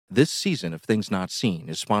This season of Things Not Seen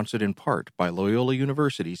is sponsored in part by Loyola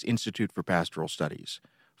University's Institute for Pastoral Studies.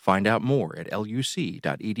 Find out more at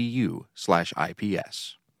luc.edu/IPS.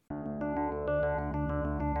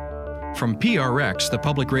 From PRX, the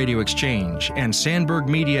Public Radio Exchange, and Sandberg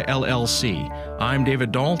Media, LLC, I'm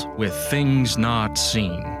David Dalt with Things Not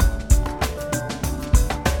Seen.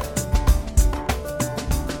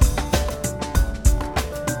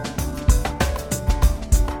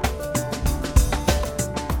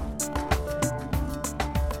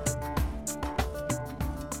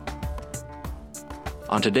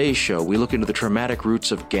 On today's show, we look into the traumatic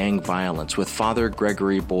roots of gang violence with Father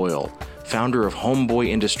Gregory Boyle, founder of Homeboy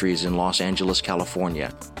Industries in Los Angeles,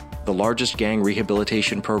 California, the largest gang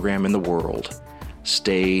rehabilitation program in the world.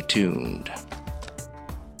 Stay tuned.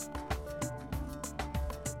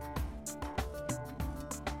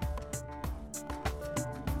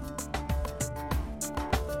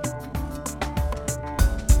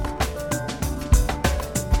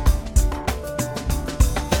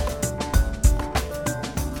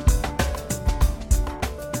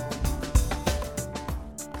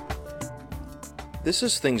 This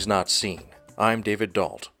is Things Not Seen. I'm David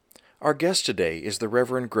Dalt. Our guest today is the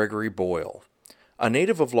Reverend Gregory Boyle. A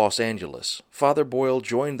native of Los Angeles, Father Boyle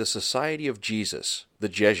joined the Society of Jesus, the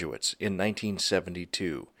Jesuits, in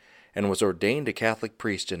 1972, and was ordained a Catholic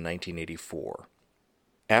priest in 1984.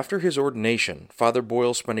 After his ordination, Father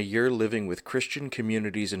Boyle spent a year living with Christian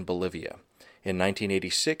communities in Bolivia. In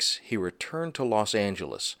 1986, he returned to Los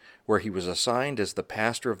Angeles, where he was assigned as the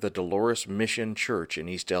pastor of the Dolores Mission Church in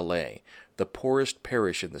East L.A., the poorest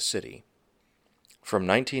parish in the city. From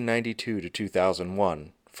 1992 to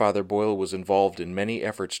 2001, Father Boyle was involved in many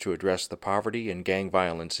efforts to address the poverty and gang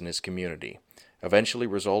violence in his community, eventually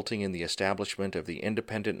resulting in the establishment of the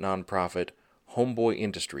independent nonprofit Homeboy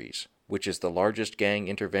Industries, which is the largest gang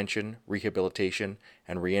intervention, rehabilitation,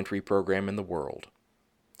 and reentry program in the world.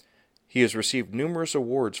 He has received numerous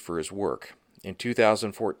awards for his work. In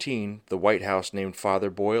 2014, the White House named Father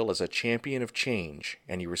Boyle as a champion of change,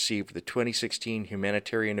 and he received the 2016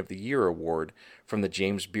 Humanitarian of the Year Award from the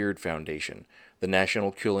James Beard Foundation, the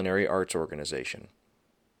National Culinary Arts Organization.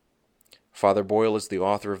 Father Boyle is the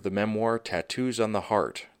author of the memoir Tattoos on the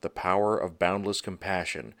Heart, The Power of Boundless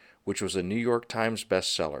Compassion, which was a New York Times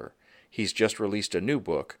bestseller. He's just released a new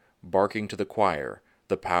book, Barking to the Choir,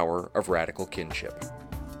 The Power of Radical Kinship.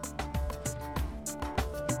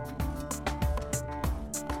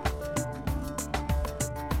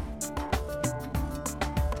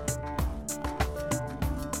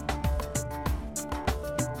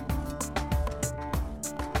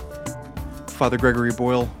 Father Gregory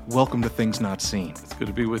Boyle, welcome to Things Not Seen. It's good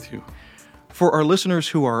to be with you. For our listeners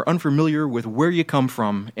who are unfamiliar with where you come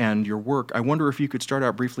from and your work, I wonder if you could start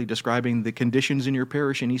out briefly describing the conditions in your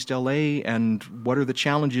parish in East L.A. and what are the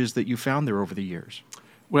challenges that you found there over the years?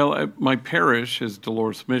 Well, my parish is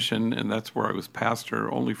Dolores Mission, and that's where I was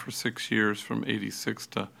pastor only for 6 years, from 86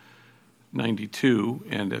 to 92.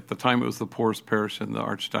 And at the time, it was the poorest parish in the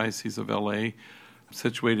Archdiocese of L.A.,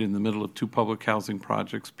 situated in the middle of two public housing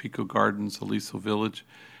projects, Pico Gardens, Aliso Village.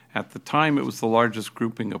 At the time, it was the largest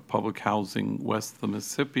grouping of public housing west of the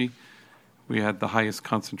Mississippi. We had the highest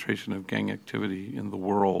concentration of gang activity in the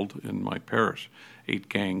world in my parish, 8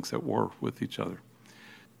 gangs at war with each other.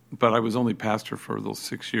 But I was only pastor for those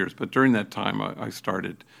 6 years. But during that time, I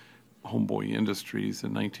started Homeboy Industries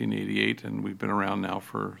in 1988, and we've been around now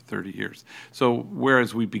for 30 years. So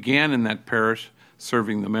whereas we began in that parish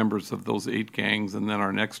serving the members of those 8 gangs, and then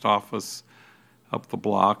our next office up the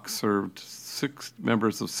block served 6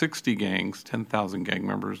 members of 60 gangs, 10,000 gang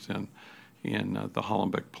members in the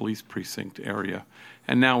Hollenbeck Police Precinct area.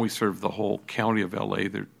 And now we serve the whole county of L.A.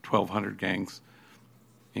 There are 1,200 gangs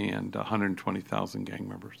and 120,000 gang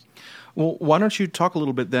members. Well, why don't you talk a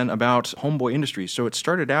little bit then about Homeboy Industries? So it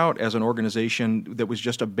started out as an organization that was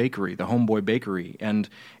just a bakery, the Homeboy Bakery, and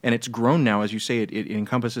it's grown now, as you say, it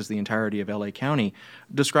encompasses the entirety of L.A. County.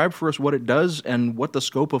 Describe for us what it does and what the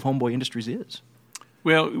scope of Homeboy Industries is.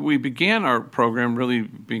 Well, we began our program really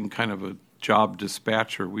being kind of a job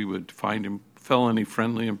dispatcher. We would find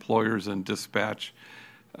felony-friendly employers and dispatch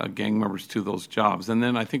gang members to those jobs. And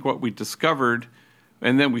then I think what we discovered,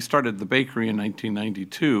 and then we started the bakery in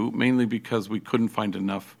 1992, mainly because we couldn't find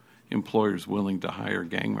enough employers willing to hire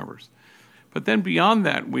gang members. But then beyond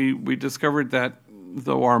that, we discovered that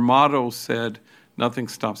though our motto said, nothing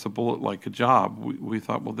stops a bullet like a job, we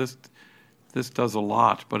thought, well, this does a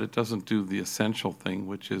lot, but it doesn't do the essential thing,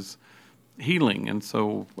 which is healing. And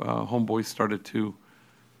so Homeboy started to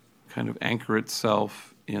kind of anchor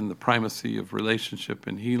itself in the primacy of relationship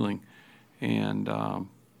and healing. And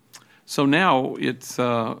So now it's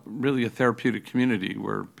really a therapeutic community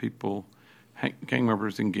where people, gang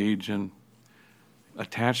members, engage in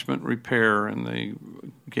attachment repair, and they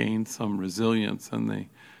gain some resilience, and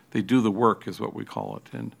they do the work, is what we call it,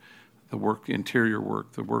 and the work, interior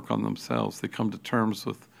work, the work on themselves. They come to terms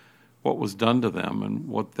with what was done to them and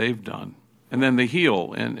what they've done. And then they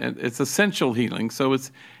heal, and it's essential healing. So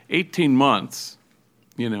it's 18 months,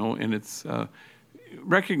 and it's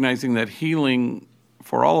recognizing that healing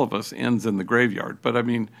for all of us ends in the graveyard.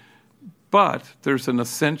 But there's an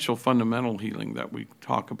essential fundamental healing that we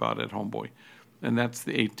talk about at Homeboy, and that's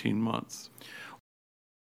the 18 months.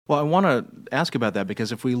 Well, I want to ask about that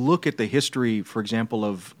because if we look at the history, for example,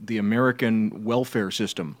 of the American welfare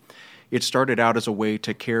system, it started out as a way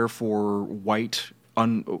to care for white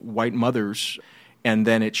mothers, and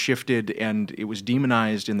then it shifted and it was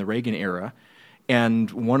demonized in the Reagan era.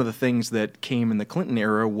 And one of the things that came in the Clinton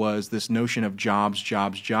era was this notion of jobs,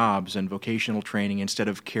 and vocational training instead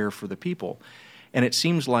of care for the people. And it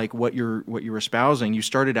seems like what you're espousing, you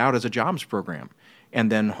started out as a jobs program,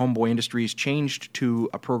 and then Homeboy Industries changed to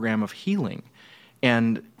a program of healing.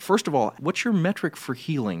 And first of all, what's your metric for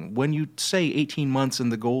healing? When you say 18 months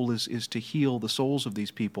and the goal is to heal the souls of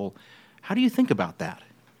these people, how do you think about that?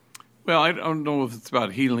 Well, I don't know if it's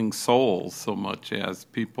about healing souls so much as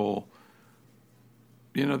people,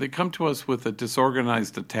 they come to us with a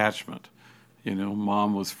disorganized attachment.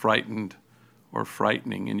 Mom was frightened or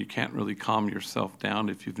frightening, and you can't really calm yourself down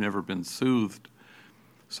if you've never been soothed.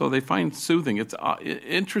 So they find soothing. It's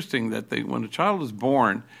interesting that when a child is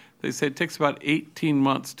born, they say it takes about 18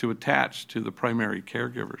 months to attach to the primary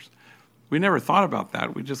caregivers. We never thought about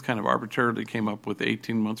that. We just kind of arbitrarily came up with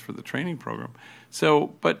 18 months for the training program.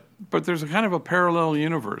 So, but there's a kind of a parallel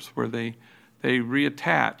universe where they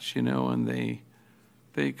reattach, and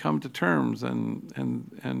they come to terms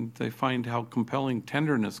and they find how compelling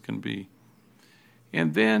tenderness can be.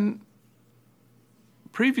 And then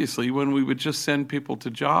previously, when we would just send people to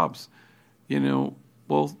jobs,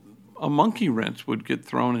 a monkey wrench would get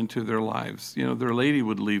thrown into their lives. Their lady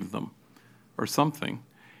would leave them or something.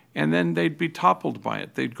 And then they'd be toppled by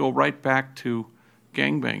it. They'd go right back to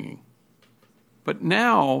gangbanging. But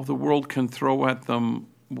now the world can throw at them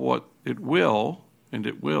what it will, and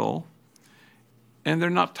they're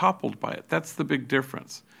not toppled by it. That's the big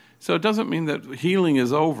difference. So it doesn't mean that healing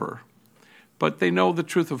is over, but they know the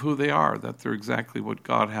truth of who they are, that they're exactly what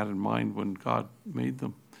God had in mind when God made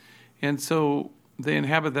them. And so they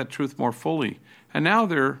inhabit that truth more fully. And now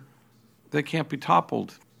they can't be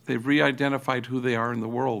toppled. They've re-identified who they are in the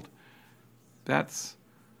world. That's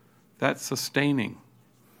sustaining.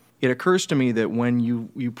 It occurs to me that when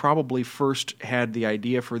you probably first had the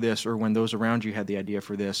idea for this, or when those around you had the idea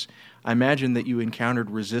for this, I imagine that you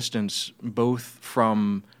encountered resistance both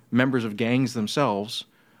from members of gangs themselves,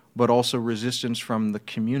 but also resistance from the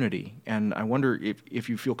community. And I wonder if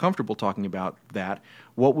you feel comfortable talking about that,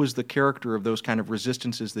 what was the character of those kind of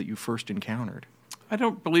resistances that you first encountered? I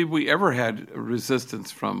don't believe we ever had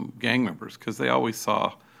resistance from gang members because they always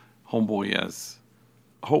saw Homeboy as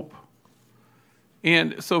hope.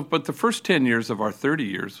 And so, but the first 10 years of our 30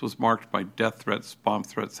 years was marked by death threats, bomb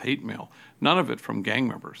threats, hate mail. None of it from gang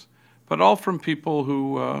members, but all from people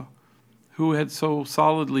who had so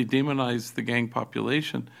solidly demonized the gang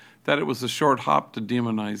population that it was a short hop to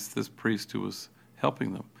demonize this priest who was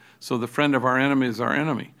helping them. So the friend of our enemy is our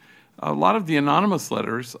enemy. A lot of the anonymous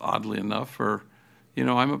letters, oddly enough, are,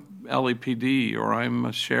 I'm a LAPD or I'm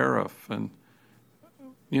a sheriff, and,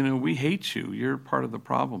 we hate you. You're part of the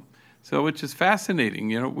problem. So, which is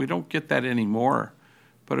fascinating. We don't get that anymore,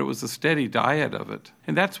 but it was a steady diet of it.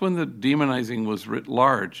 And that's when the demonizing was writ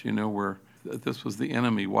large, where this was the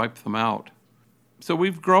enemy, wipe them out. So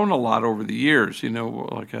we've grown a lot over the years,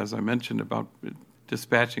 like as I mentioned about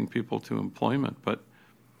dispatching people to employment. But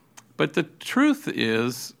the truth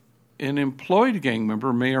is, an employed gang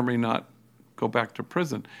member may or may not go back to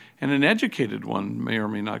prison, and an educated one may or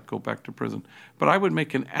may not go back to prison. But I would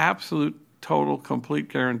make an absolute, total, complete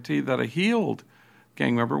guarantee that a healed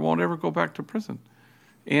gang member won't ever go back to prison.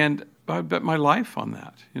 And I bet my life on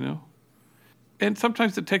that, And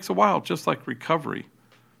sometimes it takes a while, just like recovery,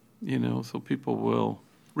 so people will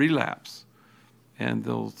relapse and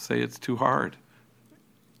they'll say it's too hard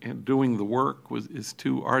and doing the work is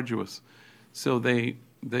too arduous. So they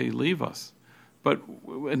leave us. But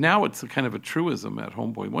now it's a kind of a truism at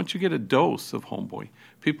Homeboy. Once you get a dose of Homeboy,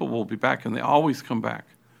 people will be back, and they always come back.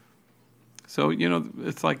 So,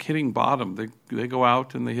 it's like hitting bottom. They go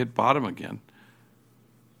out and they hit bottom again.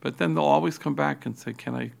 But then they'll always come back and say,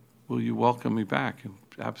 will you welcome me back? And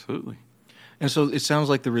absolutely. And so it sounds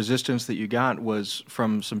like the resistance that you got was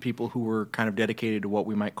from some people who were kind of dedicated to what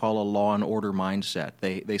we might call a law and order mindset.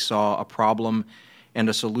 They saw a problem and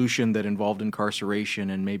a solution that involved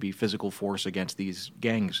incarceration and maybe physical force against these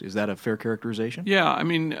gangs. Is that a fair characterization? Yeah, I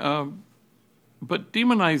mean, but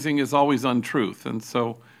demonizing is always untruth, and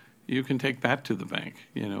so you can take that to the bank,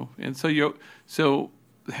 you know. And so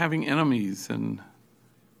having enemies and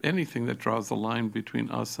anything that draws the line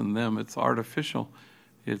between us and them, it's artificial,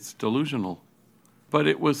 it's delusional. But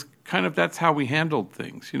it was kind of, that's how we handled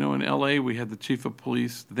things. You know, in L.A. we had the chief of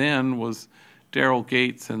police then was Daryl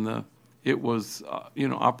Gates, and it was,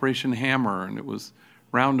 Operation Hammer, and it was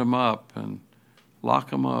round them up and lock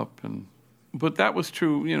them up. But that was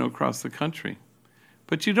true, across the country.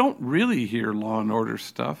 But you don't really hear law and order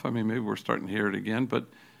stuff. I mean, maybe we're starting to hear it again, but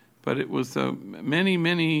it was many,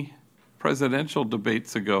 many presidential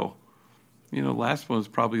debates ago. Last one was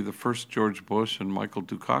probably the first George Bush and Michael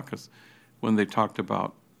Dukakis when they talked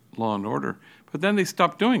about law and order. But then they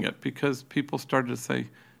stopped doing it because people started to say,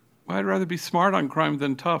 well, I'd rather be smart on crime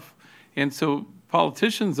than tough. And so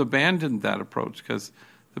politicians abandoned that approach because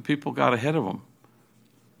the people got ahead of them.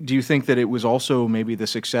 Do you think that it was also maybe the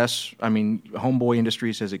success? I mean, Homeboy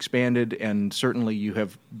Industries has expanded, and certainly you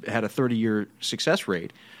have had a 30-year success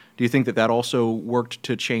rate. Do you think that also worked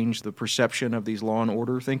to change the perception of these law and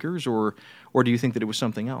order thinkers, or do you think that it was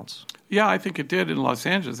something else? Yeah, I think it did in Los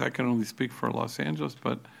Angeles. I can only speak for Los Angeles,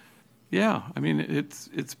 but yeah, I mean,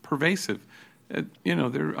 it's pervasive. There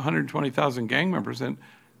are 120,000 gang members, and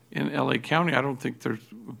in L.A. County, I don't think there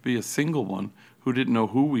would be a single one who didn't know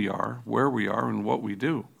who we are, where we are, and what we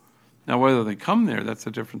do. Now, whether they come there, that's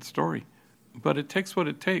a different story. But it takes what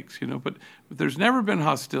it takes, But there's never been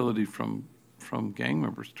hostility from gang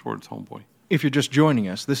members towards Homeboy. If you're just joining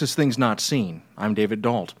us, this is Things Not Seen. I'm David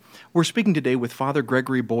Dalt. We're speaking today with Father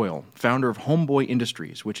Gregory Boyle, founder of Homeboy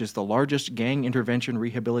Industries, which is the largest gang intervention,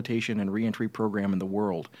 rehabilitation, and reentry program in the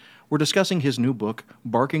world. We're discussing his new book,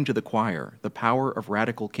 Barking to the Choir, The Power of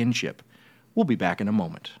Radical Kinship. We'll be back in a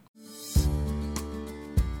moment.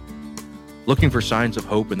 Looking for signs of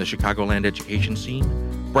hope in the Chicagoland education scene?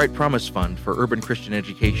 Bright Promise Fund for Urban Christian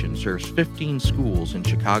Education serves 15 schools in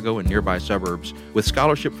Chicago and nearby suburbs with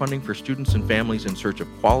scholarship funding for students and families in search of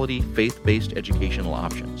quality, faith-based educational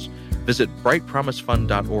options. Visit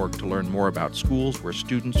brightpromisefund.org to learn more about schools where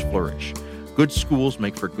students flourish. Good schools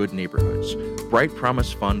make for good neighborhoods.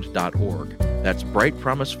 brightpromisefund.org. That's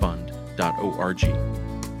brightpromisefund.org.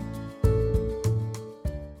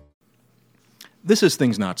 This is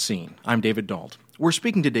Things Not Seen. I'm David Dalt. We're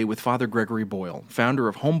speaking today with Father Gregory Boyle, founder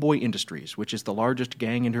of Homeboy Industries, which is the largest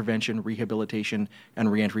gang intervention, rehabilitation,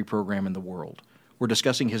 and reentry program in the world. We're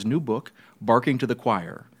discussing his new book, Barking to the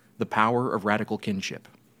Choir, The Power of Radical Kinship.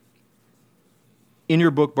 In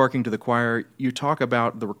your book, Barking to the Choir, you talk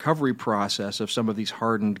about the recovery process of some of these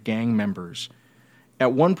hardened gang members.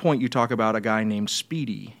 At one point, you talk about a guy named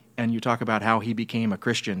Speedy, and you talk about how he became a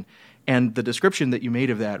Christian. And the description that you made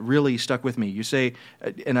of that really stuck with me. You say,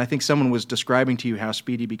 and I think someone was describing to you how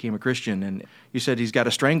Speedy became a Christian, and you said he's got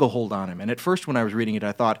a stranglehold on him. And at first when I was reading it,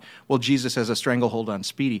 I thought, well, Jesus has a stranglehold on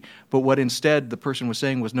Speedy. But what instead the person was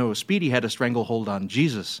saying was, no, Speedy had a stranglehold on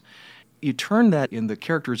Jesus. You turn that in the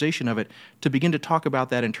characterization of it to begin to talk about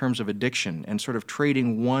that in terms of addiction and sort of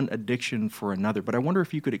trading one addiction for another. But I wonder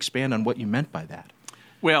if you could expand on what you meant by that.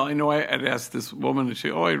 Well, I had asked this woman, and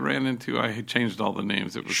I had changed all the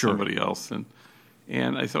names. It was somebody else. And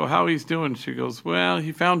I said, well, how he's doing? She goes, well,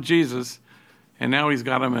 he found Jesus, and now he's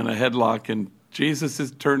got him in a headlock, and Jesus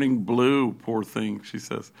is turning blue, poor thing, she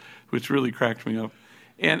says, which really cracked me up.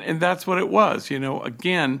 And that's what it was.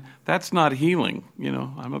 Again, that's not healing.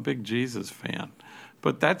 I'm a big Jesus fan,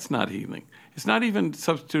 but that's not healing. It's not even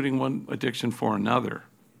substituting one addiction for another.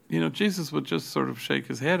 Jesus would just sort of shake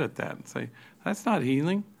his head at that and say, that's not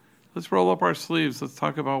healing. Let's roll up our sleeves. Let's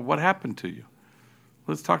talk about what happened to you.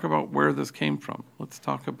 Let's talk about where this came from. Let's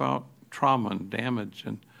talk about trauma and damage.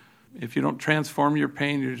 And if you don't transform your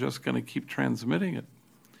pain, you're just going to keep transmitting it.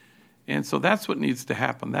 And so that's what needs to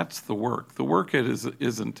happen. That's the work. The work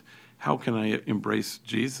isn't how can I embrace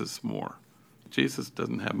Jesus more. Jesus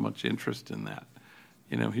doesn't have much interest in that.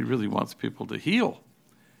 He really wants people to heal.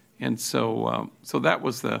 And so that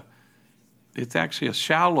was it's actually a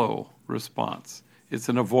shallow response. It's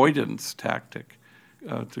an avoidance tactic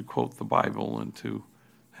to quote the Bible and to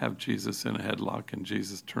have Jesus in a headlock and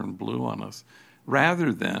Jesus turn blue on us,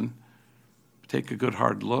 rather than take a good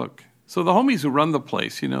hard look. So the homies who run the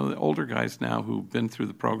place, the older guys now who've been through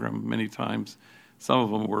the program many times, some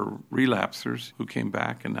of them were relapsers who came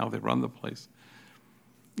back and now they run the place.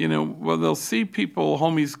 They'll see people,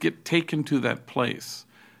 homies, get taken to that place.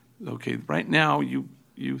 Okay, right now you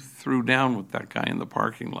you threw down with that guy in the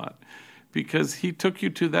parking lot because he took you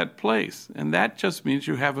to that place. And that just means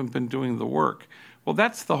you haven't been doing the work. Well,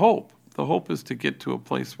 that's the hope. The hope is to get to a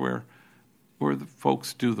place where the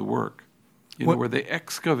folks do the work, where they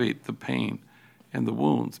excavate the pain and the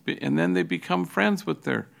wounds, and then they become friends with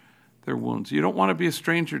their wounds. You don't want to be a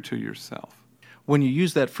stranger to yourself. When you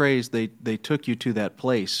use that phrase, they took you to that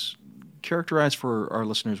place, characterize for our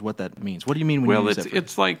listeners what that means. What do you mean when you use that phrase?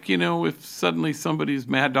 It's like, if suddenly somebody's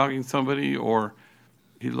mad-dogging somebody, or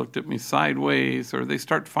he looked at me sideways, or they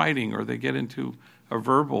start fighting, or they get into a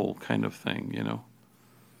verbal kind of thing,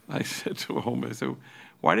 I said to him, I said,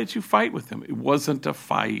 "Why did you fight with him?" "It wasn't a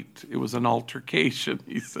fight. It was an altercation,"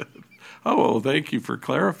 he said. "Oh, well, thank you for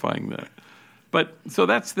clarifying that." But so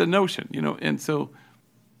that's the notion, and so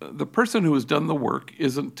the person who has done the work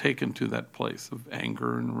isn't taken to that place of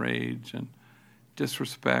anger and rage and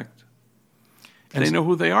disrespect. And they know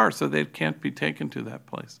who they are, so they can't be taken to that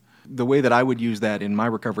place. The way that I would use that in my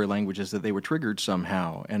recovery language is that they were triggered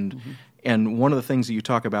somehow. And one of the things that you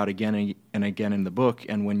talk about again and again in the book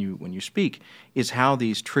and when you speak is how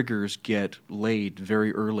these triggers get laid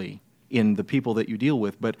very early in the people that you deal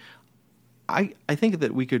with. But I think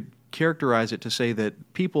that we could characterize it to say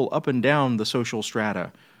that people up and down the social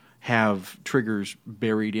strata have triggers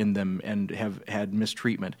buried in them and have had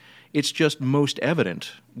mistreatment. It's just most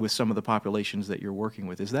evident with some of the populations that you're working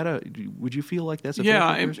with. Would you feel like that's a fair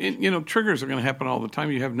characterization? Yeah, triggers are going to happen all the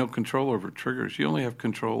time. You have no control over triggers. You only have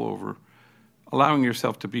control over allowing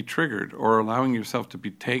yourself to be triggered or allowing yourself to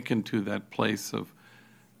be taken to that place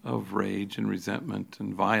of rage and resentment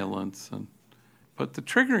and violence. But the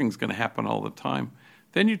triggering is going to happen all the time.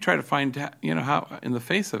 Then you try to find, how in the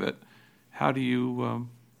face of it, how do you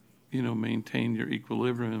maintain your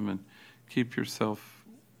equilibrium and keep yourself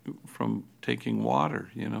from taking water,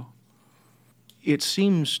 It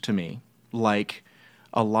seems to me like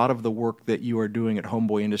a lot of the work that you are doing at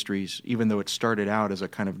Homeboy Industries, even though it started out as a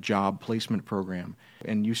kind of job placement program,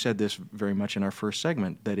 and you said this very much in our first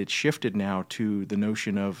segment, that it's shifted now to the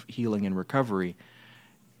notion of healing and recovery.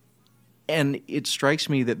 And it strikes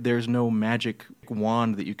me that there's no magic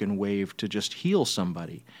wand that you can wave to just heal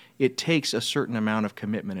somebody. It takes a certain amount of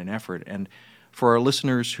commitment and effort. And for our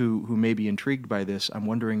listeners who may be intrigued by this, I'm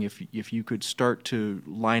wondering if you could start to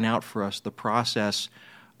line out for us the process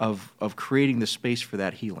of creating the space for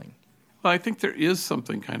that healing. Well, I think there is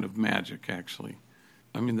something kind of magic, actually.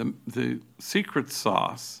 I mean, the secret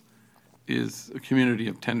sauce is a community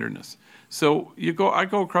of tenderness. So I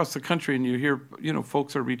go across the country and you hear,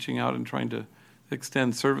 folks are reaching out and trying to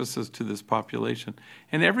extend services to this population.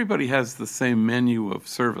 And everybody has the same menu of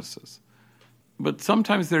services. But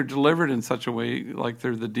sometimes they're delivered in such a way like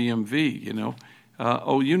they're the DMV,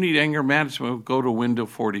 you need anger management, go to window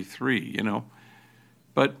 43,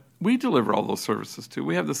 But we deliver all those services too.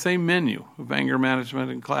 We have the same menu of anger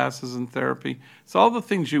management and classes and therapy. It's all the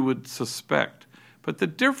things you would suspect. But the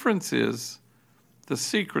difference is, the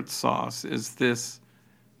secret sauce is this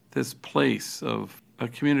place of a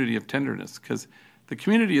community of tenderness, because the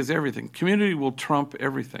community is everything. Community will trump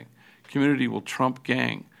everything. Community will trump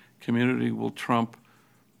gang. Community will trump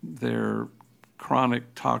their chronic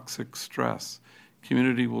toxic stress.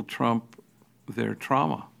 Community will trump their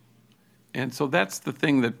trauma. And so that's the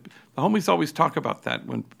thing that the homies always talk about that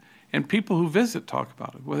and people who visit talk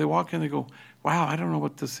about it. Where they walk in, they go, "Wow, I don't know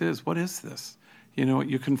what this is. What is this?"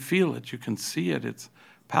 You can feel it, you can see it, it's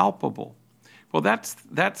palpable. Well, that's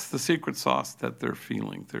the secret sauce that they're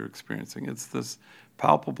feeling, they're experiencing. It's this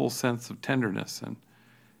palpable sense of tenderness,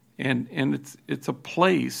 and it's a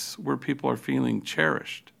place where people are feeling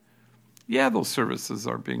cherished. Yeah, those services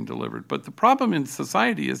are being delivered, but the problem in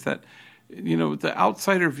society is that the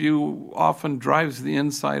outsider view often drives the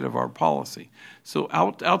inside of our policy. So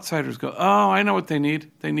outsiders go, "Oh, I know what they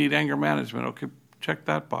need. They need anger management. Okay, check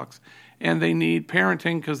that box." And they need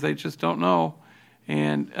parenting because they just don't know.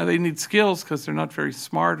 And they need skills because they're not very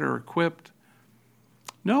smart or equipped.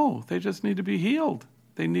 No, they just need to be healed.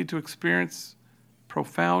 They need to experience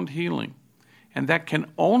profound healing. And that can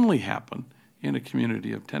only happen in a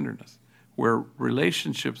community of tenderness, where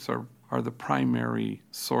relationships are the primary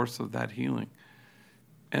source of that healing.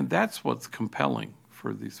 And that's what's compelling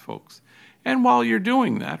for these folks. And while you're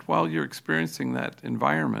doing that, while you're experiencing that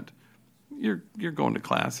environment, you're going to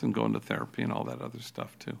class and going to therapy and all that other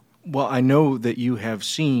stuff too. Well, I know that you have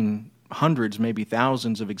seen hundreds, maybe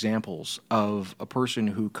thousands of examples of a person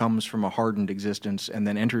who comes from a hardened existence and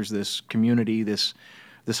then enters this community, this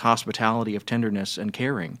hospitality of tenderness and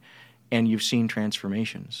caring, and you've seen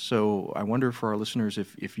transformations. So I wonder for our listeners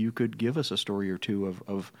if you could give us a story or two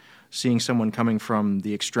of seeing someone coming from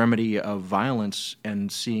the extremity of violence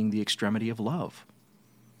and seeing the extremity of love.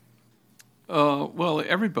 Well,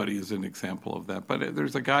 everybody is an example of that. But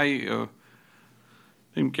there's a guy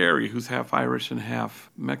named Gary who's half Irish and half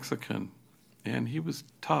Mexican. And he was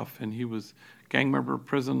tough, and he was gang member of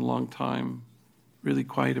prison a long time, really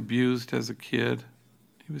quite abused as a kid.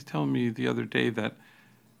 He was telling me the other day that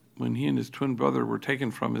when he and his twin brother were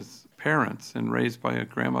taken from his parents and raised by a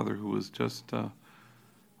grandmother who was just, I'm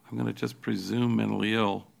going to just presume, mentally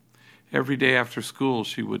ill, every day after school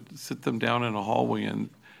she would sit them down in a hallway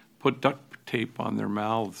and put duct tape on their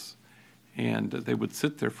mouths, and they would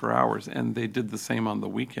sit there for hours, and they did the same on the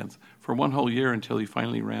weekends for one whole year until he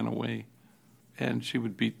finally ran away. And she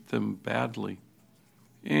would beat them badly.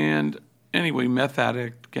 And anyway, meth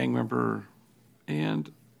addict, gang member,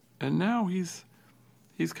 and now he's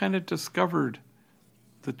kind of discovered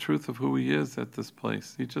the truth of who he is at this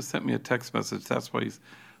place. He just sent me a text message. That's why he's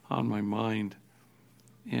on my mind.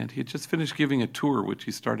 And he had just finished giving a tour, which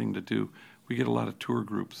he's starting to do. We get a lot of tour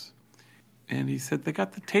groups. And he said, they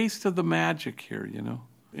got the taste of the magic here, you know.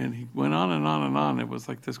 And he went on and on and on. It was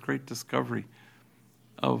like this great discovery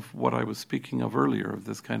of what I was speaking of earlier, of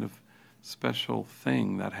this kind of special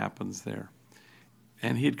thing that happens there.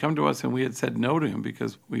 And he had come to us and we had said no to him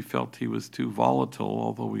because we felt he was too volatile,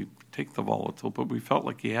 although we take the volatile, but we felt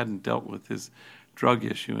like he hadn't dealt with his drug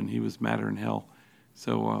issue and he was madder than hell.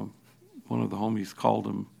 So one of the homies called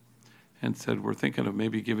him and said, we're thinking of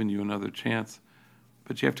maybe giving you another chance,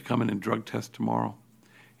 but you have to come in and drug test tomorrow.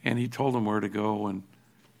 And he told him where to go and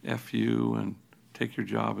F you and take your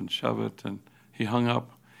job and shove it, and he hung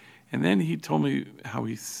up. And then he told me how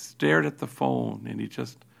he stared at the phone and he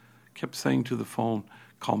just kept saying to the phone,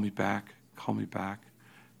 call me back, call me back,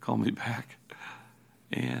 call me back.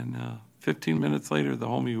 And 15 minutes later, the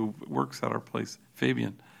homie who works at our place,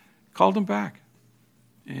 Fabian, called him back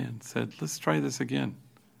and said, let's try this again.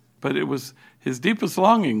 But it was his deepest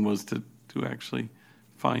longing was to actually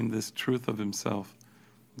find this truth of himself,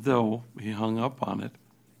 though he hung up on it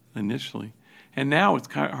initially. And now it's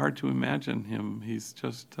kind of hard to imagine him. He's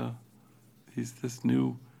just, he's this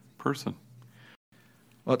new person.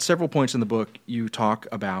 Well, at several points in the book, you talk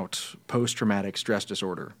about post-traumatic stress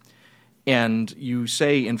disorder. And you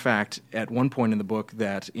say, in fact, at one point in the book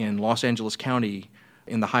that in Los Angeles County,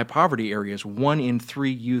 in the high poverty areas, 1 in 3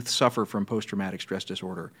 youth suffer from post-traumatic stress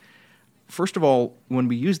disorder. First of all, when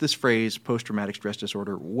we use this phrase, post-traumatic stress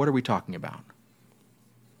disorder, what are we talking about?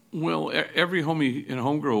 Well, every homie and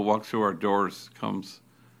homegirl who walks through our doors comes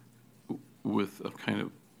with a kind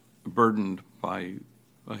of burdened by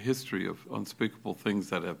a history of unspeakable things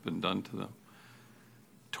that have been done to them.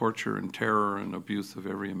 Torture and terror and abuse of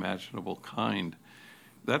every imaginable kind.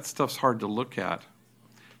 That stuff's hard to look at.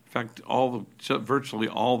 In fact, virtually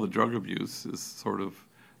all the drug abuse is sort of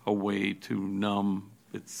a way to numb.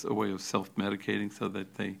 It's a way of self-medicating so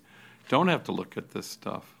that they don't have to look at this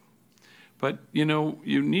stuff. But, you know,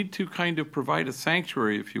 you need to kind of provide a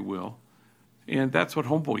sanctuary, if you will. And that's what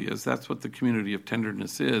Homeboy is. That's what the community of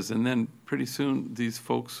tenderness is. And then pretty soon these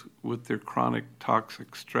folks with their chronic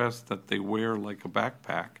toxic stress that they wear like a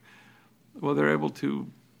backpack, well, they're able to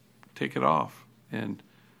take it off and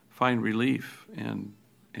find relief. And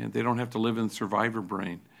they don't have to live in survivor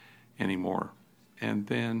brain anymore. And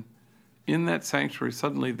then in that sanctuary,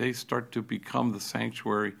 suddenly they start to become the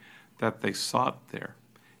sanctuary that they sought there.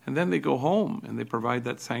 And then they go home and they provide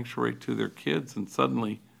that sanctuary to their kids, and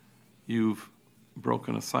suddenly you've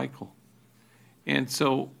broken a cycle. And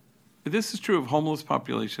so this is true of homeless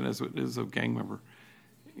population as it is of gang member.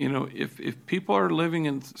 You know, if people are living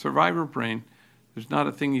in survivor brain, there's not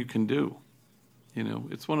a thing you can do. You know,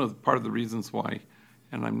 it's part of the reasons why,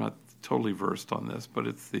 and I'm not totally versed on this, but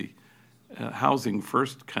it's the housing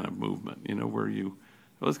first kind of movement, you know, where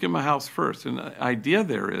let's give them a house first. And the idea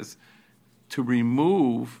there is to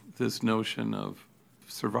remove this notion of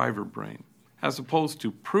survivor brain, as opposed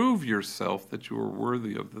to prove yourself that you are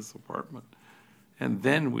worthy of this apartment, and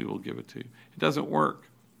then we will give it to you. It doesn't work.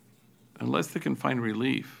 Unless they can find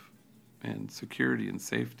relief and security and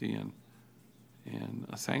safety and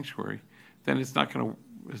a sanctuary, then it's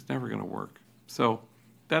never going to work. So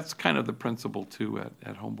that's kind of the principle, too,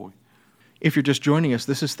 at Homeboy. If you're just joining us,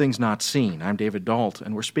 this is Things Not Seen. I'm David Dalt,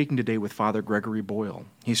 and we're speaking today with Father Gregory Boyle.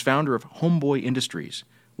 He's founder of Homeboy Industries,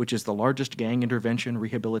 which is the largest gang intervention,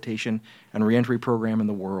 rehabilitation, and reentry program in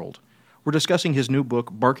the world. We're discussing his new book,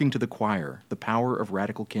 Barking to the Choir, The Power of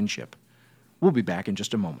Radical Kinship. We'll be back in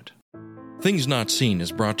just a moment. Things Not Seen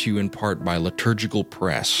is brought to you in part by Liturgical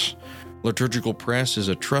Press. Liturgical Press is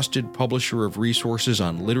a trusted publisher of resources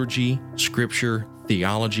on liturgy, scripture,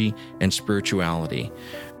 theology, and spirituality.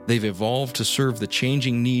 They've evolved to serve the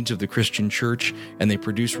changing needs of the Christian church, and they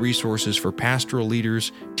produce resources for pastoral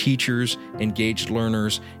leaders, teachers, engaged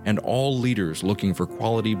learners, and all leaders looking for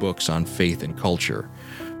quality books on faith and culture.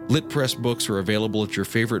 Lit Press books are available at your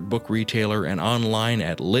favorite book retailer and online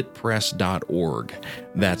at litpress.org.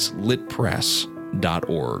 That's litpress.org.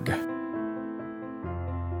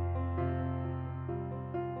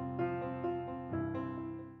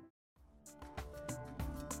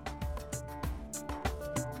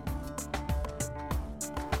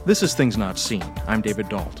 This is Things Not Seen. I'm David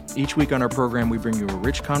Dalt. Each week on our program, we bring you a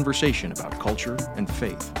rich conversation about culture and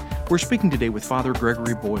faith. We're speaking today with Father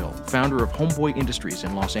Gregory Boyle, founder of Homeboy Industries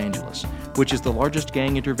in Los Angeles, which is the largest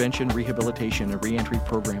gang intervention, rehabilitation, and reentry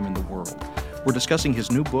program in the world. We're discussing his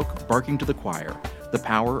new book, Barking to the Choir, The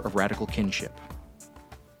Power of Radical Kinship.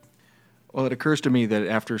 Well, it occurs to me that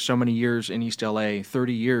after so many years in East LA,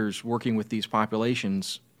 30 years working with these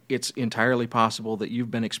populations, it's entirely possible that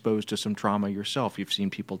you've been exposed to some trauma yourself. You've seen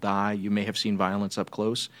people die. You may have seen violence up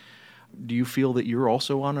close. Do you feel that you're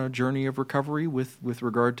also on a journey of recovery with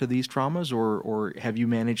regard to these traumas, or have you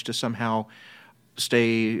managed to somehow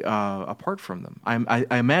stay apart from them?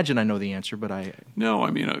 I imagine I know the answer, but No,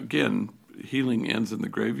 I mean, again, healing ends in the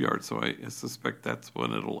graveyard, so I suspect that's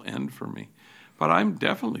when it'll end for me. But I'm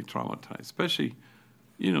definitely traumatized, especially,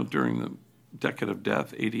 during the decade of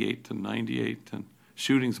death, 88 to 98, and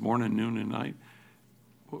shootings morning, noon, and night.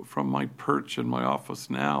 From my perch in my office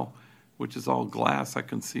now, which is all glass, I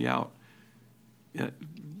can see out.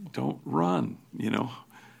 Don't run,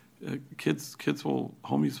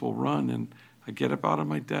 homies will run, and I get up out of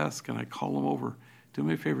my desk and I call them over. Do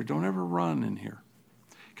me a favor, don't ever run in here.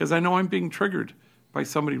 Because I know I'm being triggered by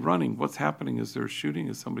somebody running. What's happening? Is there a shooting?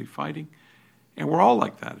 Is somebody fighting? And we're all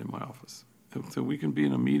like that in my office. So we can be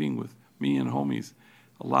in a meeting with me and homies.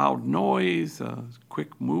 A loud noise, a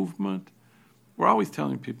quick movement. We're always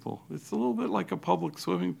telling people, it's a little bit like a public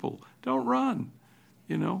swimming pool. Don't run,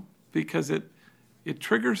 because it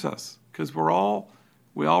triggers us. Because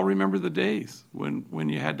we all remember the days when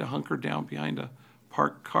you had to hunker down behind a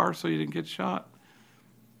parked car so you didn't get shot.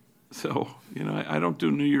 So, I don't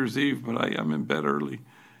do New Year's Eve, but I'm in bed early.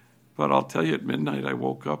 But I'll tell you, at midnight I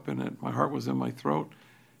woke up and my heart was in my throat,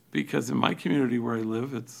 because in my community where I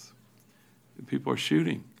live, people are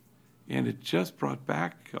shooting, and it just brought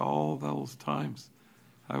back all those times.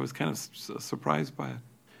 I was kind of surprised by it.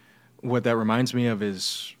 What that reminds me of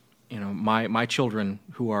is, my children,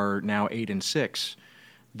 who are now 8 and 6,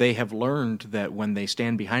 they have learned that when they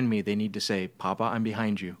stand behind me, they need to say, "Papa, I'm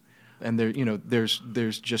behind you." And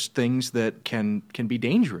there's just things that can be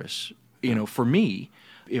dangerous, for me,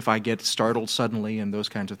 if I get startled suddenly and those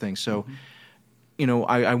kinds of things. So. Mm-hmm.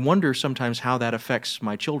 I wonder sometimes how that affects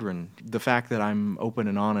my children, the fact that I'm open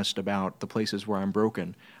and honest about the places where I'm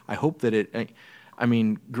broken. I hope that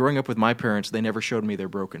growing up with my parents, they never showed me their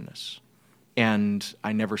brokenness. And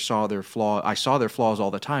I never saw their flaws. I saw their flaws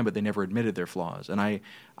all the time, but they never admitted their flaws. And I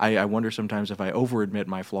wonder sometimes if I over-admit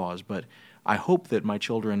my flaws, but I hope that my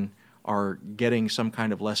children are getting some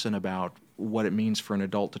kind of lesson about what it means for an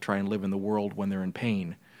adult to try and live in the world when they're in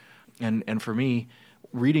pain. And for me,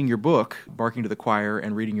 reading your book, Barking to the Choir,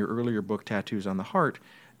 and reading your earlier book, Tattoos on the Heart,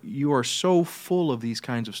 you are so full of these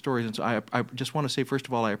kinds of stories. And so I just want to say, first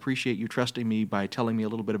of all, I appreciate you trusting me by telling me a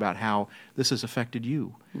little bit about how this has affected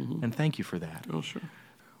you. Mm-hmm. And thank you for that. Oh, sure.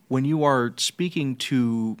 When you are speaking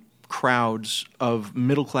to crowds of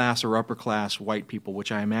middle-class or upper-class white people,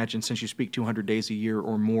 which I imagine since you speak 200 days a year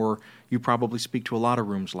or more, you probably speak to a lot of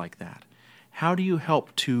rooms like that. How do you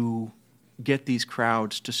help to get these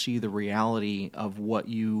crowds to see the reality of what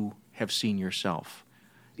you have seen yourself?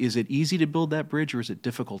 Is it easy to build that bridge, or is it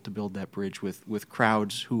difficult to build that bridge with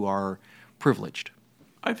crowds who are privileged?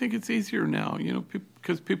 I think it's easier now,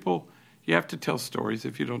 because people, you have to tell stories.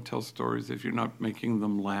 If you don't tell stories, if you're not making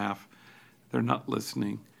them laugh, they're not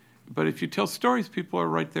listening. But if you tell stories, people are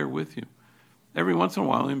right there with you. Every once in a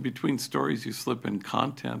while, in between stories, you slip in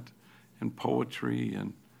content and poetry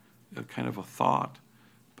and a kind of a thought.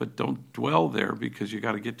 But don't dwell there, because you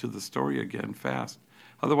got to get to the story again fast.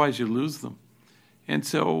 Otherwise, you lose them. And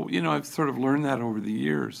so, I've sort of learned that over the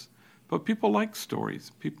years. But people like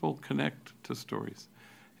stories. People connect to stories.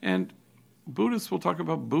 And Buddhists will talk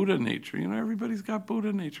about Buddha nature. Everybody's got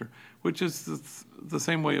Buddha nature, which is the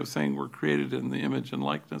same way of saying we're created in the image and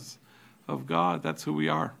likeness of God. That's who we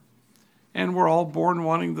are. And we're all born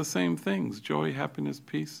wanting the same things: joy, happiness,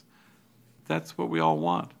 peace. That's what we all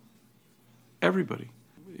want. Everybody.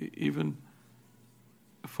 Even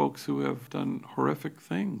folks who have done horrific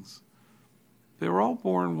things. They were all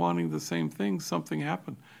born wanting the same thing. Something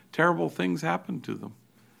happened. Terrible things happened to them.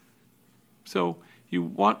 So, You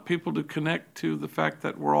want people to connect to the fact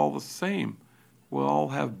that we're all the same. We all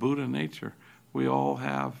have Buddha nature. We all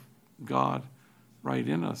have God right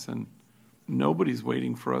in us, and nobody's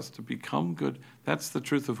waiting for us to become good. That's the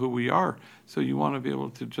truth of who we are. So you want to be able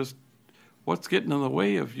to just, what's getting in the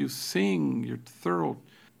way of you seeing your thorough,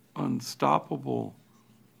 unstoppable,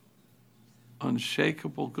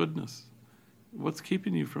 unshakable goodness? What's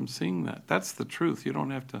keeping you from seeing that? That's the truth. You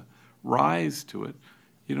don't have to rise to it.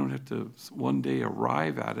 You don't have to one day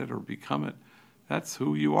arrive at it or become it. That's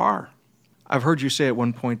who you are. I've heard you say at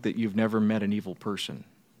one point that you've never met an evil person.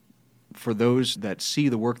 For those that see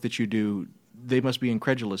the work that you do, they must be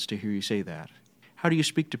incredulous to hear you say that. How do you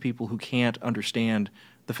speak to people who can't understand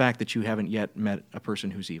the fact that you haven't yet met a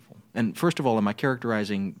person who's evil? And first of all, am I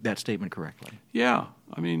characterizing that statement correctly? Yeah.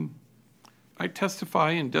 I mean, I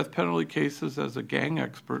testify in death penalty cases as a gang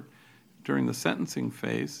expert during the sentencing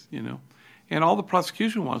phase, and all the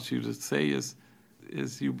prosecution wants you to say is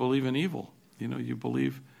you believe in evil. You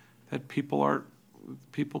believe that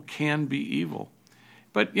people can be evil.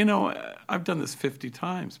 But, I've done this 50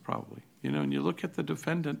 times probably, and you look at the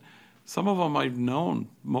defendant, some of them I've known,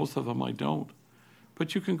 most of them I don't.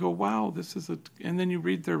 But you can go, wow, and then you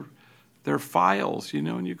read their files,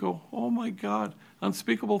 and you go, oh my God,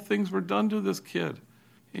 unspeakable things were done to this kid.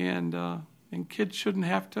 And kids shouldn't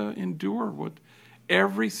have to endure what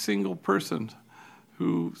every single person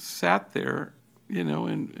who sat there,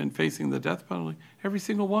 and facing the death penalty, every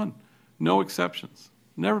single one, no exceptions,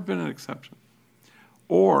 never been an exception.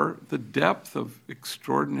 Or the depth of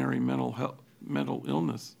extraordinary mental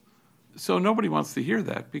illness. So nobody wants to hear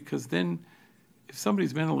that, because then if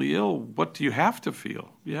somebody's mentally ill, what do you have to feel?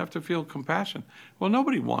 You have to feel compassion. Well,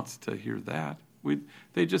 nobody wants to hear that.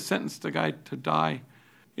 They just sentenced a guy to die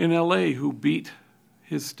in L.A. who beat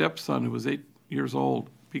his stepson, who was 8 years old,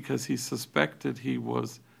 because he suspected he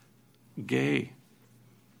was gay.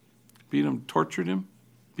 Beat him, tortured him,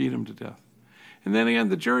 beat him to death. And then again,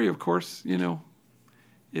 the jury, of course, they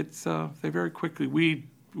very quickly,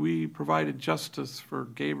 we provided justice for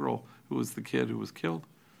Gabriel, who was the kid who was killed.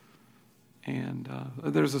 And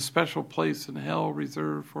there's a special place in hell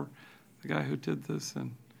reserved for the guy who did this.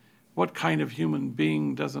 And what kind of human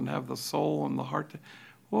being doesn't have the soul and the heart?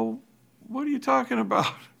 Well, what are you talking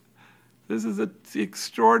about? This is an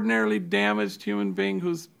extraordinarily damaged human being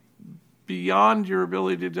who's beyond your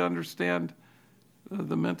ability to understand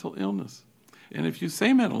the mental illness. And if you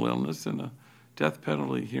say mental illness in a death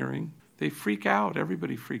penalty hearing, they freak out.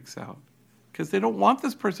 Everybody freaks out because they don't want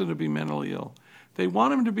this person to be mentally ill. They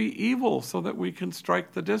want him to be evil so that we can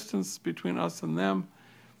strike the distance between us and them,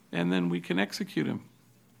 and then we can execute him.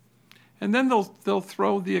 And then they'll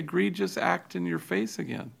throw the egregious act in your face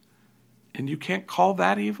again. And you can't call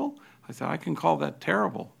that evil? I said, I can call that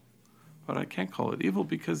terrible, but I can't call it evil,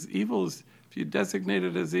 because evil is, if you designate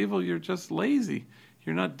it as evil, you're just lazy.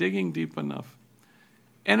 You're not digging deep enough.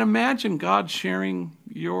 And imagine God sharing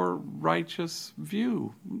your righteous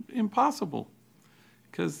view. Impossible.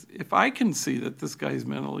 Because if I can see that this guy's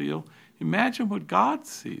mentally ill, imagine what God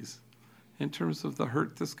sees in terms of the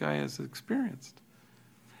hurt this guy has experienced.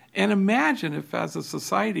 And imagine if as a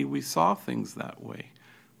society we saw things that way.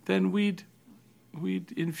 Then we'd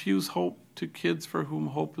infuse hope to kids for whom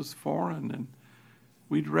hope is foreign, and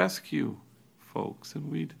we'd rescue folks,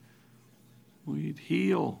 and we'd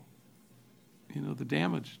heal the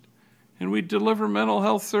damaged. And we deliver mental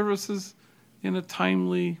health services in a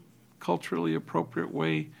timely, culturally appropriate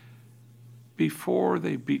way before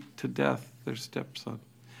they beat to death their stepson.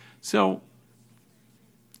 So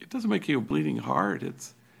it doesn't make you a bleeding heart.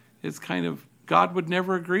 It's kind of, God would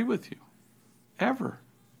never agree with you. Ever.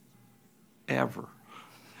 Ever.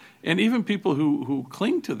 And even people who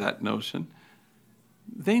cling to that notion,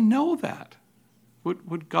 they know that.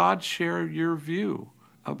 Would God share your view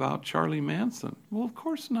about Charlie Manson? Well, of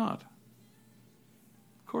course not.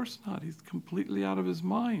 Of course not. He's completely out of his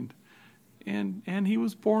mind. And he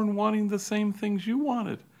was born wanting the same things you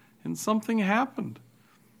wanted, and something happened.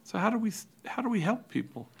 So how do we help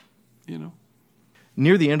people,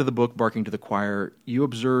 Near the end of the book, Barking to the Choir, you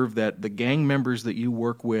observe that the gang members that you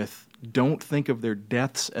work with don't think of their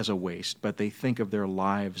deaths as a waste, but they think of their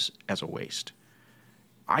lives as a waste.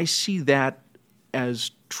 I see that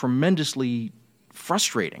as tremendously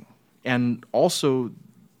frustrating. And also,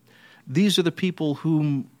 these are the people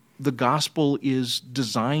whom the gospel is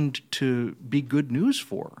designed to be good news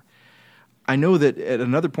for. I know that at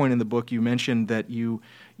another point in the book you mentioned that you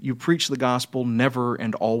preach the gospel never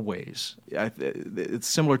and always. It's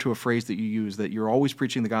similar to a phrase that you use, that you're always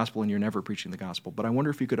preaching the gospel and you're never preaching the gospel. But I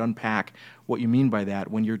wonder if you could unpack what you mean by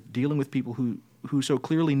that when you're dealing with people who so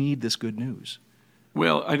clearly need this good news.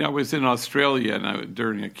 Well, I was in Australia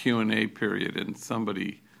during a Q&A period, and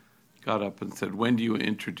somebody got up and said, "When do you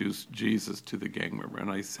introduce Jesus to the gang member?" And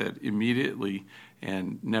I said, "Immediately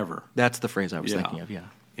and never." That's the phrase I was thinking of, yeah.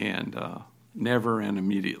 And never and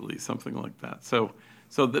immediately, something like that. So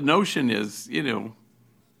the notion is,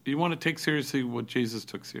 you want to take seriously what Jesus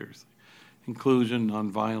took seriously. Inclusion,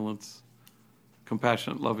 nonviolence,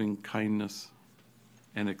 compassionate, loving kindness,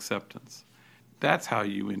 and acceptance. That's how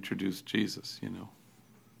you introduce Jesus,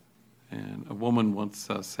 And a woman once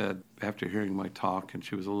said, after hearing my talk, and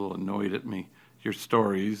she was a little annoyed at me, "Your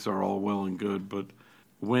stories are all well and good, but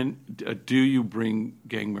when do you bring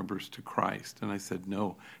gang members to Christ?" And I said,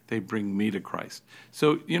 "No, they bring me to Christ."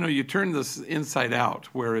 So, you turn this inside out,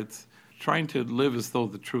 where it's trying to live as though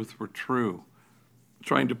the truth were true,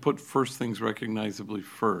 trying to put first things recognizably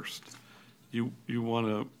first. You want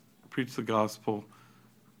to preach the gospel,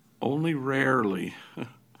 only rarely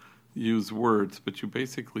use words, but you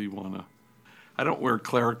basically want to. I don't wear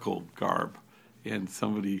clerical garb, and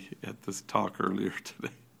somebody at this talk earlier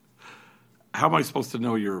today, how am I supposed to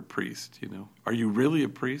know you're a priest, Are you really a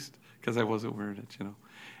priest? Because I wasn't wearing it,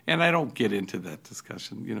 And I don't get into that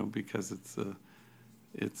discussion, because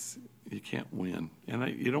it's you can't win. And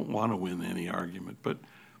you don't want to win any argument. But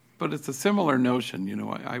it's a similar notion,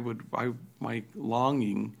 my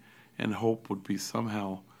longing and hope would be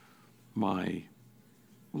somehow my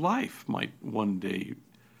life might one day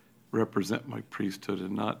represent my priesthood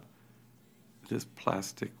and not this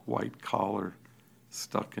plastic white collar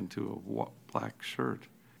stuck into a black shirt.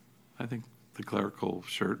 I think the clerical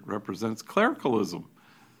shirt represents clericalism,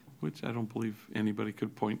 which I don't believe anybody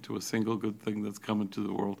could point to a single good thing that's come into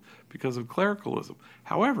the world because of clericalism.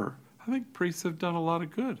 However, I think priests have done a lot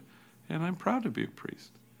of good, and I'm proud to be a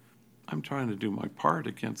priest. I'm trying to do my part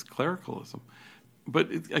against clericalism.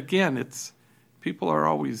 But again, people are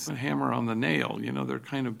always a hammer on the nail. They're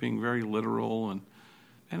kind of being very literal, and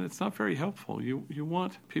it's not very helpful. You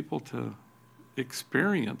want people to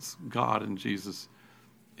experience God and Jesus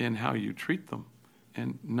in how you treat them,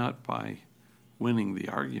 and not by winning the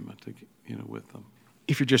argument, with them.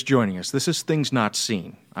 If you're just joining us, this is Things Not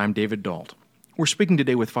Seen. I'm David Dalt. We're speaking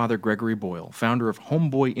today with Father Gregory Boyle, founder of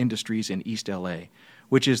Homeboy Industries in East LA,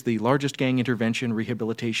 which is the largest gang intervention,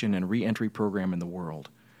 rehabilitation, and reentry program in the world.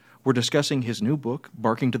 We're discussing his new book,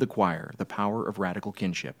 Barking to the Choir, The Power of Radical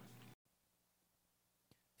Kinship.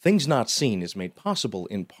 Things Not Seen is made possible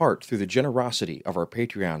in part through the generosity of our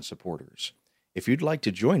Patreon supporters. If you'd like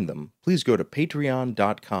to join them, please go to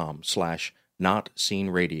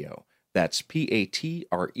patreon.com/notseenradio. That's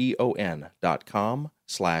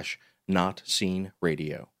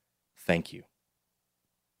patreon.com/notseenradio. Thank you.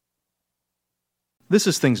 This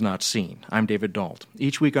is Things Not Seen. I'm David Dalt.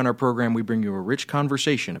 Each week on our program, we bring you a rich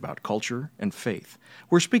conversation about culture and faith.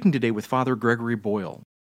 We're speaking today with Father Gregory Boyle.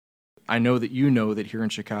 I know that here in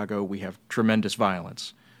Chicago we have tremendous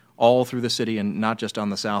violence all through the city, and not just on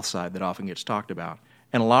the south side that often gets talked about.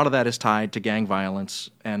 And a lot of that is tied to gang violence,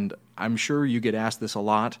 and I'm sure you get asked this a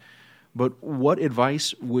lot, but what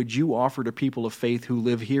advice would you offer to people of faith who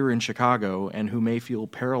live here in Chicago and who may feel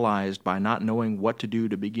paralyzed by not knowing what to do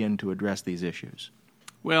to begin to address these issues?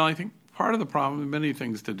 Well, I think part of the problem, many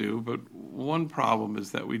things to do, but one problem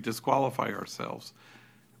is that we disqualify ourselves.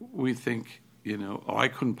 We think, I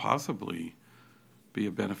couldn't possibly be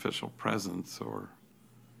a beneficial presence or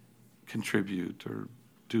contribute or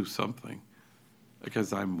do something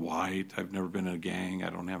because I'm white, I've never been in a gang,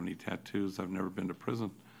 I don't have any tattoos, I've never been to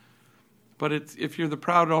prison. But if you're the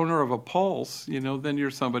proud owner of a pulse, then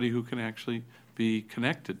you're somebody who can actually be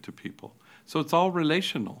connected to people. So it's all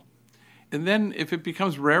relational. And then if it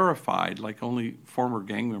becomes rarefied, like only former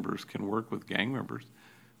gang members can work with gang members,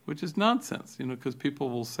 which is nonsense, because people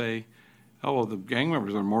will say, oh, well, the gang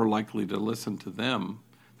members are more likely to listen to them.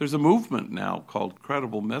 There's a movement now called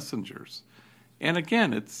Credible Messengers. And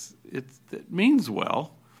again, it means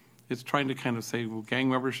well. It's trying to kind of say, well, gang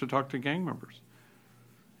members should talk to gang members.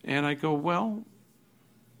 And I go, well,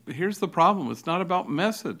 here's the problem. It's not about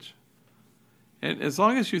message. And as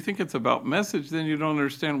long as you think it's about message, then you don't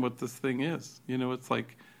understand what this thing is. It's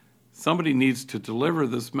like somebody needs to deliver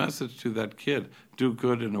this message to that kid. Do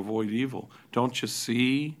good and avoid evil. Don't you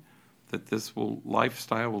see that this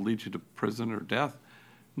lifestyle will lead you to prison or death?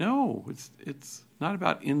 No, it's not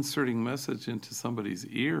about inserting message into somebody's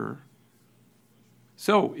ear.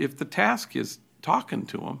 So if the task is talking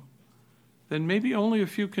to them, then maybe only a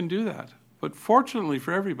few can do that. But fortunately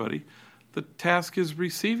for everybody, the task is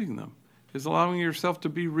receiving them, is allowing yourself to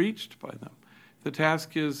be reached by them. The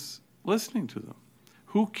task is listening to them.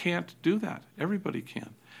 Who can't do that? Everybody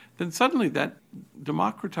can. Then suddenly that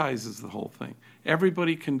democratizes the whole thing.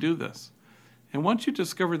 Everybody can do this. And once you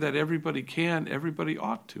discover that everybody can, everybody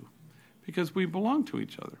ought to, because we belong to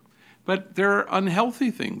each other. But there are unhealthy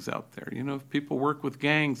things out there. You know, if people work with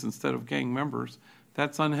gangs instead of gang members,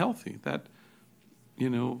 that's unhealthy. That, you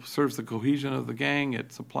know, serves the cohesion of the gang.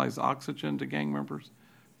 It supplies oxygen to gang members.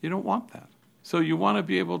 You don't want that. So you want to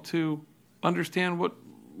be able to understand what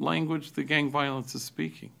language the gang violence is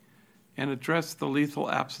speaking and address the lethal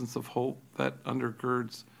absence of hope that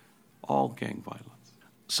undergirds all gang violence.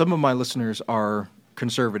 Some of my listeners are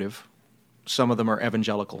conservative. Some of them are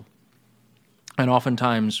evangelical. And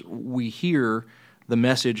oftentimes we hear the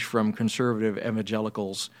message from conservative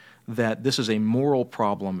evangelicals that this is a moral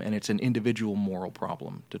problem and it's an individual moral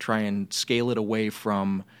problem, to try and scale it away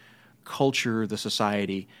from culture, the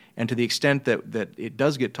society, and to the extent that it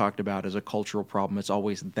does get talked about as a cultural problem, it's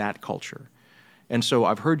always that culture. And so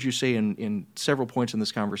I've heard you say in several points in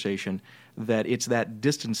this conversation that it's that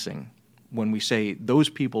distancing when we say those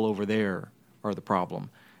people over there are the problem,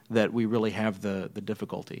 that we really have the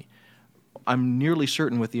difficulty. I'm nearly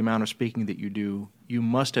certain with the amount of speaking that you do, you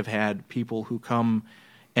must have had people who come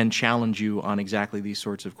and challenge you on exactly these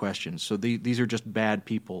sorts of questions. So these are just bad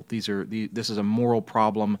people. This is a moral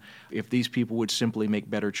problem. If these people would simply make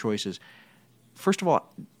better choices. First of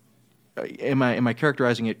all, am I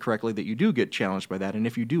characterizing it correctly that you do get challenged by that? And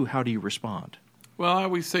if you do, how do you respond? Well, I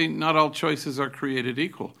always say not all choices are created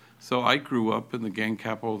equal. So I grew up in the gang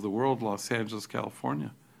capital of the world, Los Angeles,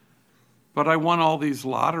 California. But I won all these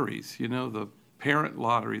lotteries, you know, the parent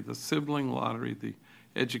lottery, the sibling lottery, the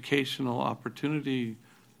educational opportunity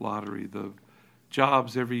lottery, the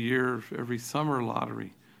jobs every year, every summer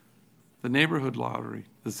lottery, the neighborhood lottery,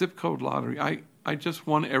 the zip code lottery. I just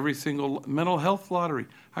won every single mental health lottery.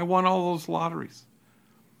 I won all those lotteries.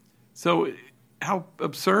 So how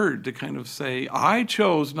absurd to kind of say, I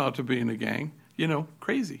chose not to be in a gang, you know,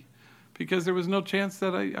 crazy. Because there was no chance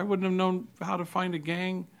that I wouldn't have known how to find a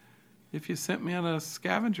gang if you sent me on a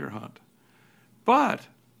scavenger hunt. But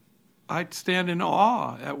I'd stand in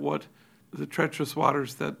awe at what the treacherous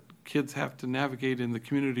waters that kids have to navigate in the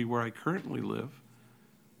community where I currently live.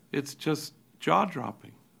 It's just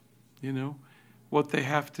jaw-dropping, you know, what they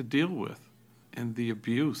have to deal with, and the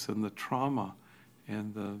abuse and the trauma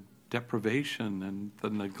and the deprivation and the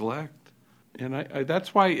neglect. And I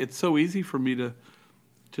that's why it's so easy for me to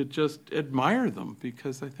just admire them,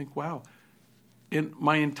 because I think, wow, in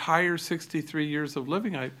my entire 63 years of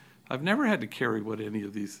living, I've never had to carry what any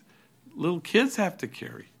of these little kids have to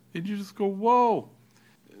carry. And you just go, whoa.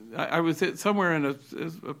 I was somewhere, and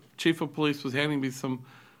a chief of police was handing me some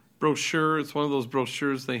brochure. It's one of those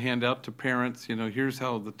brochures they hand out to parents. You know, here's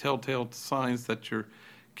how the telltale signs that your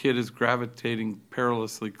kid is gravitating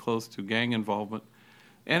perilously close to gang involvement.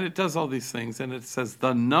 And it does all these things, and it says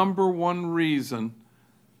the number one reason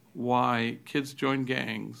why kids join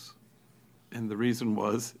gangs, and the reason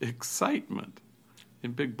was excitement,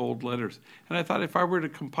 in big bold letters. And I thought, if I were to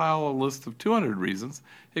compile a list of 200 reasons,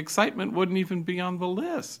 excitement wouldn't even be on the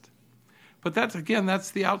list. But that's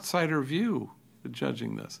the outsider view,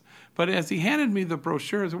 judging this. But as he handed me the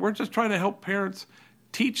brochures, we're just trying to help parents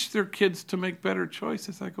teach their kids to make better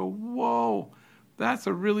choices. I go, whoa, that's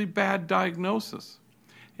a really bad diagnosis.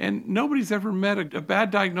 And nobody's ever met a bad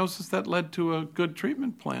diagnosis that led to a good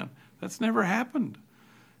treatment plan. That's never happened.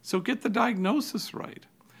 So get the diagnosis right.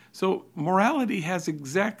 So morality has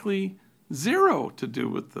exactly zero to do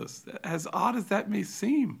with this, as odd as that may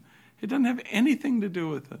seem. It doesn't have anything to do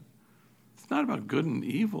with it. It's not about good and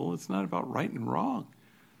evil. It's not about right and wrong.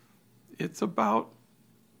 It's about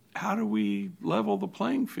how do we level the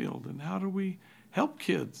playing field, and how do we help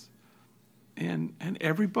kids. And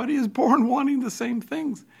everybody is born wanting the same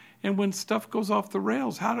things. And when stuff goes off the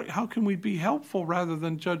rails, how can we be helpful rather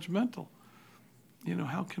than judgmental? You know,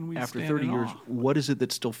 how can we After stand 30 in years, awe? what is it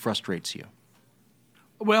that still frustrates you?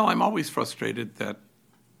 Well, I'm always frustrated that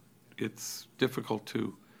it's difficult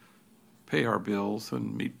to pay our bills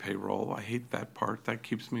and meet payroll. I hate that part. That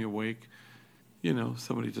keeps me awake. You know,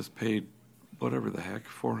 somebody just paid, whatever the heck,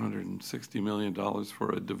 $460 million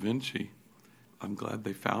for a Da Vinci. I'm glad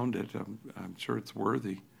they found it. I'm sure it's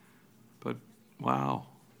worthy. But, wow,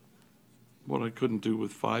 what I couldn't do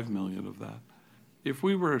with $5 million of that. If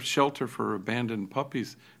we were a shelter for abandoned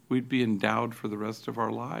puppies, we'd be endowed for the rest of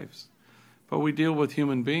our lives. But we deal with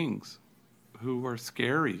human beings who are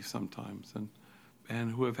scary sometimes,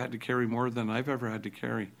 and who have had to carry more than I've ever had to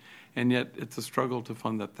carry. And yet it's a struggle to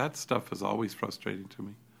fund that. That stuff is always frustrating to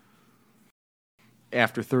me.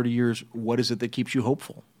 After 30 years, what is it that keeps you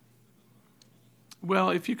hopeful?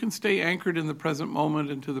 Well, if you can stay anchored in the present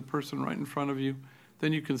moment and to the person right in front of you,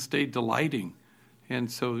 then you can stay delighting.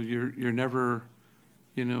 And so you're never,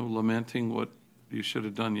 you know, lamenting what you should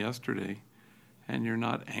have done yesterday. and you're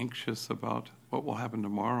not anxious about what will happen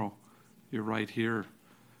tomorrow. You're right here.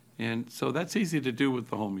 And so that's easy to do with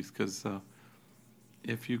the homies, because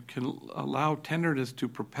if you can allow tenderness to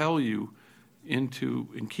propel you into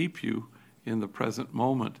and keep you in the present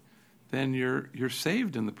moment, then you're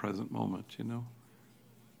saved in the present moment, you know.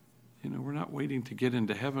 You know, we're not waiting to get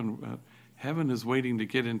into heaven. Heaven is waiting to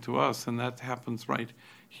get into us, and that happens right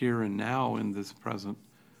here and now in this present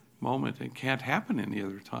moment. It can't happen any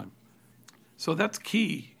other time. So that's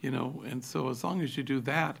key, you know, and so as long as you do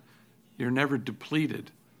that, you're never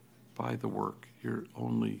depleted by the work. You're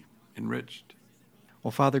only enriched.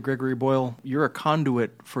 Well, Father Gregory Boyle, you're a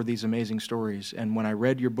conduit for these amazing stories. And when I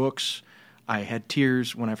read your books, I had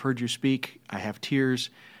tears. When I've heard you speak, I have tears.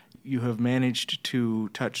 You have managed to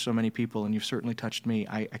touch so many people, and you've certainly touched me.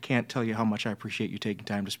 I can't tell you how much I appreciate you taking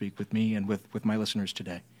time to speak with me and with my listeners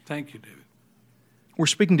today. Thank you, David. We're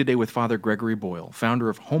speaking today with Father Gregory Boyle, founder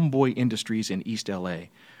of Homeboy Industries in East L.A.,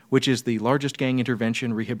 which is the largest gang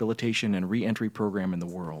intervention, rehabilitation, and reentry program in the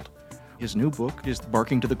world. His new book is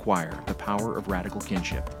Barking to the Choir, The Power of Radical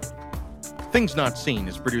Kinship. Things Not Seen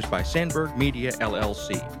is produced by Sandberg Media,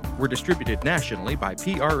 LLC. We're distributed nationally by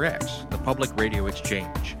PRX, the Public Radio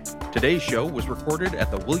Exchange. Today's show was recorded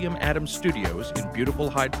at the William Adams Studios in beautiful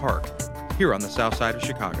Hyde Park, here on the south side of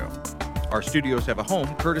Chicago. Our studios have a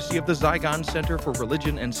home courtesy of the Zygon Center for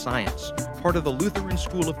Religion and Science, part of the Lutheran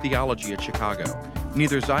School of Theology at Chicago.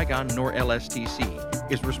 Neither Zygon nor LSTC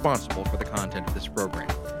is responsible for the content of this program.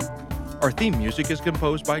 Our theme music is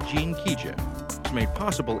composed by Gene Kija. It's made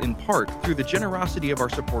possible in part through the generosity of our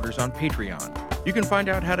supporters on Patreon. You can find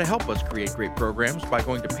out how to help us create great programs by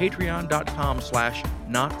going to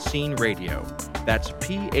patreon.com/notseenradio. That's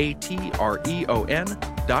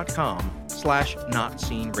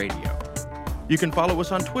patreon.com/notseenradio. You can follow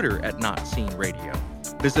us on Twitter at Not Seen Radio.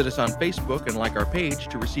 Visit us on Facebook and like our page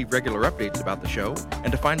to receive regular updates about the show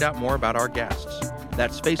and to find out more about our guests.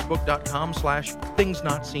 That's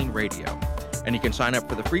facebook.com/ThingsNotSeenRadio. And you can sign up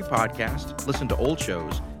for the free podcast, listen to old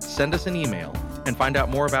shows, send us an email, and find out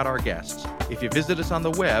more about our guests if you visit us on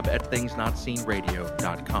the web at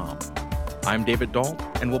ThingsNotSeenRadio.com. I'm David Dault,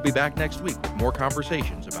 and we'll be back next week with more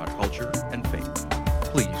conversations about culture and faith.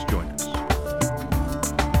 Please join us.